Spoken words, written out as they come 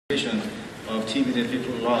of TV that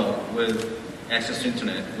people love with access to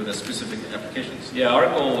internet with a specific applications. Yeah, our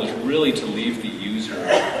goal is really to leave the user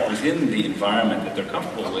within the environment that they're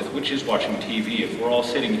comfortable with, which is watching TV. If we're all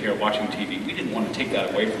sitting here watching TV, we didn't want to take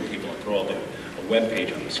that away from people and throw up a web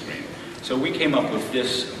page on the screen. So we came up with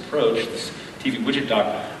this approach, this TV widget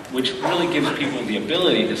dock, which really gives people the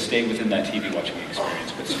ability to stay within that TV watching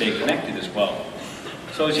experience, but stay connected as well.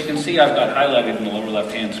 So as you can see, I've got highlighted in the lower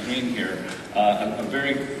left-hand screen here a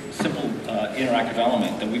very simple interactive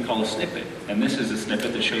element that we call a snippet. And this is a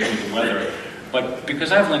snippet that shows you the weather. But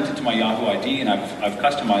because I've linked it to my Yahoo ID and I've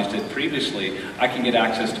customized it previously, I can get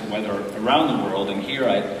access to weather around the world. And here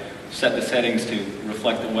I set the settings to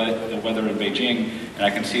reflect the weather in Beijing. And I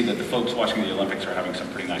can see that the folks watching the Olympics are having some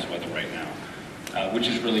pretty nice weather right now, which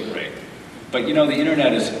is really great. But you know, the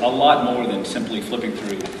internet is a lot more than simply flipping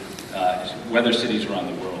through weather cities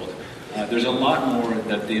around the world. There's a lot more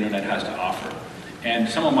that the internet has to offer. And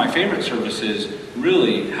some of my favorite services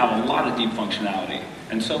really have a lot of deep functionality.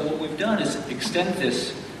 And so what we've done is extend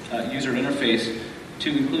this user interface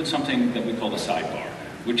to include something that we call the sidebar,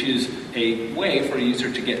 which is a way for a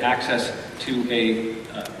user to get access to a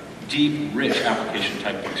deep, rich application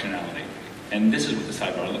type functionality. And this is what the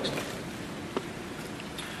sidebar looks like.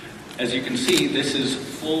 As you can see, this is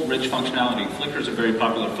full, rich functionality. Flickr is a very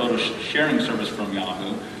popular photo sharing service from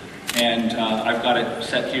Yahoo. And I've got it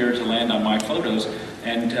set here to land on my photos.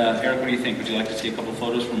 And Eric, what do you think? Would you like to see a couple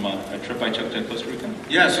photos from a trip I took to Costa Rica?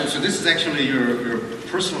 Yeah, so this is actually your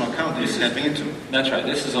personal account that you're tapping into. That's right.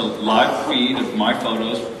 This is a live feed of my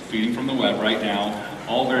photos feeding from the web right now,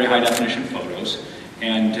 all very high definition photos.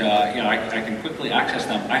 And you know, I can quickly access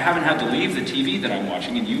them. I haven't had to leave the TV that I'm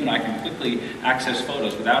watching, and you and I can quickly access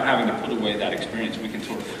photos without having to put away that experience. We can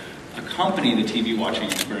sort of accompany the TV watching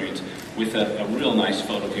experience with a real nice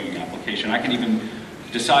photo viewing application. I can even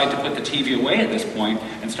decide to put the TV away at this point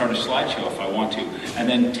and start a slideshow if I want to, and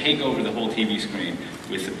then take over the whole TV screen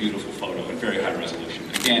with a beautiful photo at very high resolution.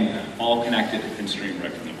 Again, all connected and streamed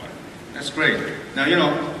right from the web. That's great. Now, you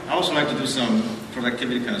know, I also like to do some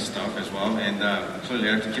productivity kind of stuff as well, and clearly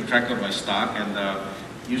I have to keep track of my stock, and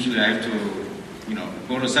usually I have to, you know,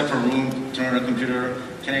 go to a separate room, turn on a computer.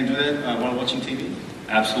 Can I do that while watching TV?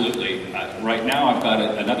 Absolutely. Right now I've got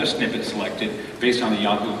another snippet selected based on the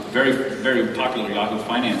Yahoo, very popular Yahoo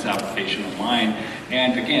Finance application online.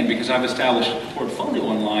 And again, because I've established a portfolio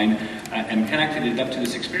online and connected it up to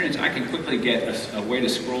this experience, I can quickly get a way to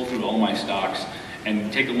scroll through all my stocks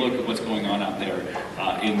and take a look at what's going on out there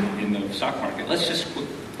in the stock market. Let's just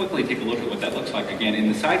quickly take a look at what that looks like. Again,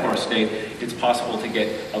 in the sidebar state, it's possible to get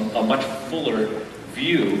a much fuller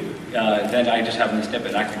view than I just have in the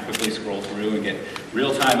snippet. I can quickly scroll through and get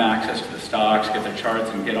real-time access to the stocks, get their charts,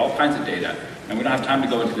 and get all kinds of data. And we don't have time to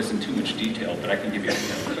go into this in too much detail, but I can give you a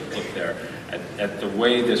quick look there at the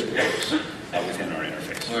way this works within our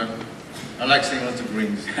interface. Well, I like seeing lots of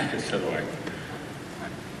greens. So do I.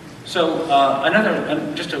 So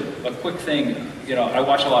just a quick thing, you know, I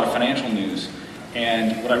watch a lot of financial news,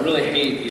 and what I really hate